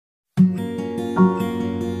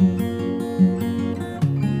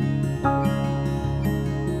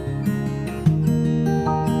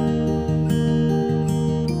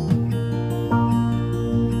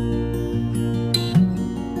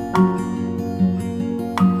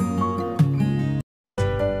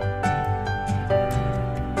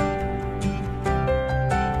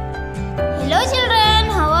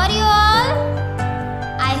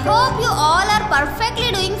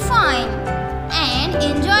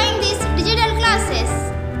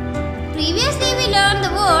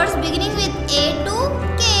words beginning with A to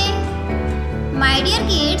K. My dear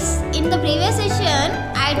kids, in the previous session,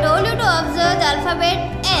 I told you to observe the alphabet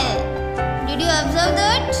L. Did you observe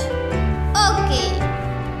that? Okay.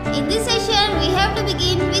 In this session, we have to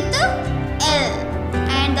begin with the L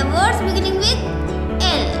and the words beginning with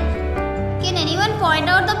L. Can anyone point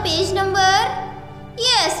out the page number?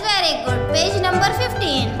 Yes, very good. Page number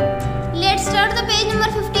 15. Let's start the page number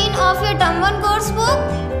 15 of your Term 1 course book.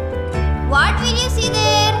 What will you see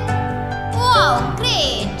there? Wow,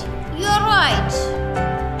 great. You are right.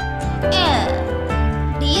 L.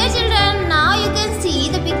 Dear children, now you can see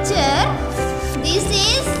the picture. This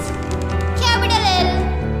is capital L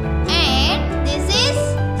and this is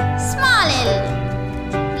small l.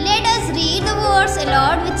 Let us read the words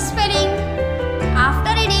aloud with spelling.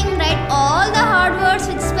 After reading, write all the hard words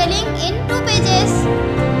with spelling in 2 pages.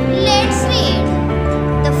 Let's read.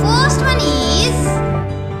 The first one is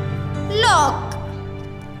lock.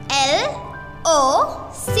 L-O-C-K.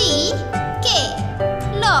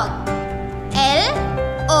 Lock.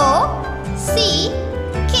 L-O-C-K.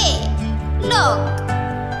 Lock.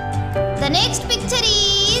 The next picture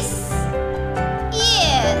is,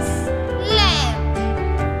 yes, lamp.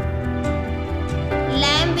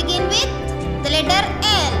 Lamp begin with the letter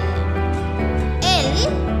L.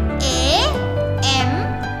 L-A-M-P.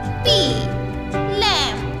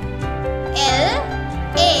 Lamp. L-A-M-P.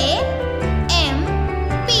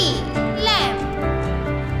 Lamp.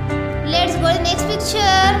 Let's go to the next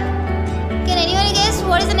picture. Can anyone guess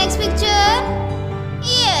what is the next picture?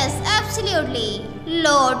 Yes, absolutely.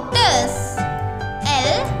 Lotus.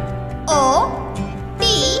 L-O-T-U-S.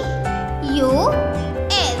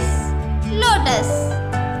 Lotus.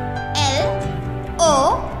 L-O-T-U-S.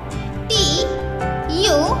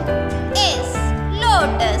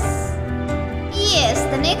 Lotus. Yes,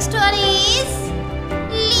 the next one is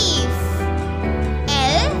leaf.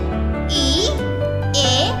 L-E-A-F.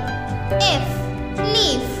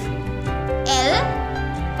 Leaf. L-E-A-F.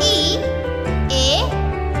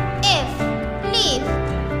 Leaf.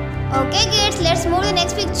 Okay kids, let's move to the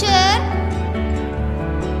next picture.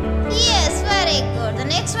 Yes, very good. The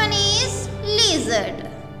next one is lizard.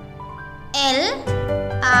 L-I-Z-A-R-D.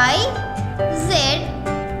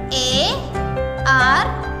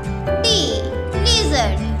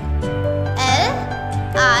 Lizard.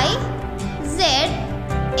 L-I-Z-A-R-D.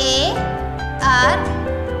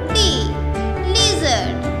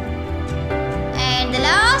 Lizard. And the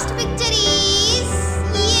last picture is,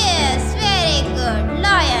 yes, very good,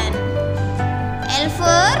 lion. L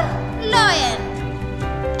for lion.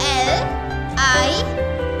 L-I-O-N.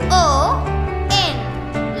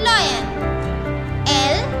 Lion.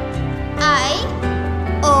 L-I-O-N.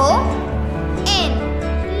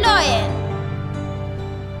 Lion.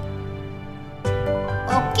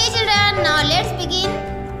 Okay children, now let's begin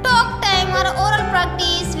talk time or oral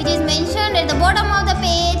practice, which is mentioned at the bottom of the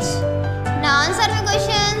page. Now answer my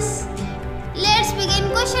questions. Let's begin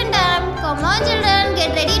question time. Come on children,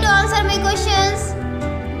 get ready to answer my questions.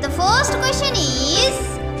 The first question is,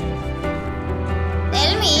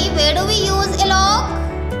 tell me, where do we use a lock?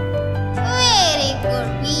 Very good.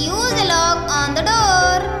 We use a lock on the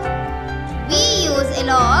door. We use a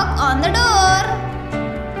lock on the door.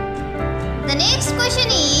 The next question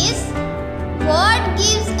is, what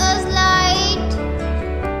gives us light?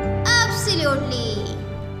 Absolutely.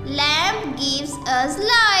 Lamp gives us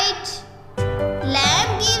light.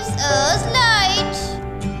 Lamp gives us light.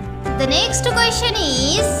 The next question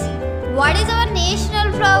is, what is our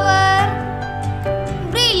national flower?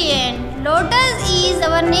 Brilliant. Lotus is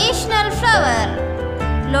our national flower.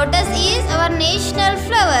 Lotus is our national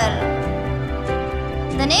flower.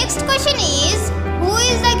 The next question is, who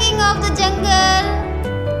is the king of the jungle?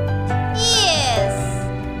 Yes.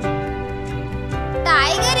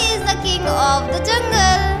 Tiger is the king of the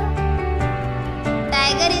jungle.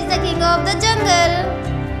 Tiger is the king of the jungle.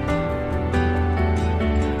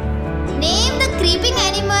 Name the creeping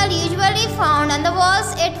animal usually found on the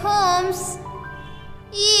walls at homes.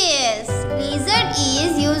 Yes, lizard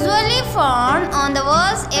is usually found on the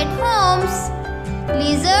walls at homes.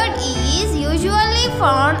 Lizard is usually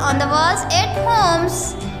found on the walls at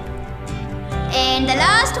homes. And the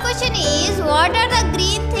last question is, what are the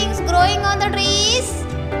green things growing on the trees?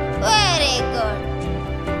 Very good.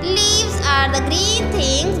 Leaves are the green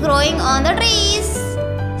things growing on the trees.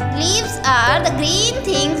 Leaves are the green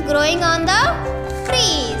things growing on the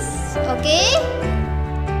trees. Okay?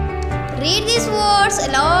 Read these words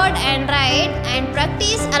aloud and write and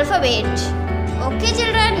practice alphabet. Okay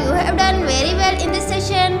children, you have done very well in this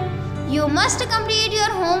session. You must complete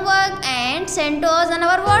your homework and send to us on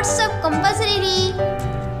our WhatsApp compulsorily.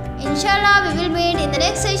 Inshallah, we will meet in the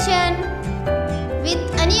next session with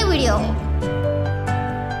a new video.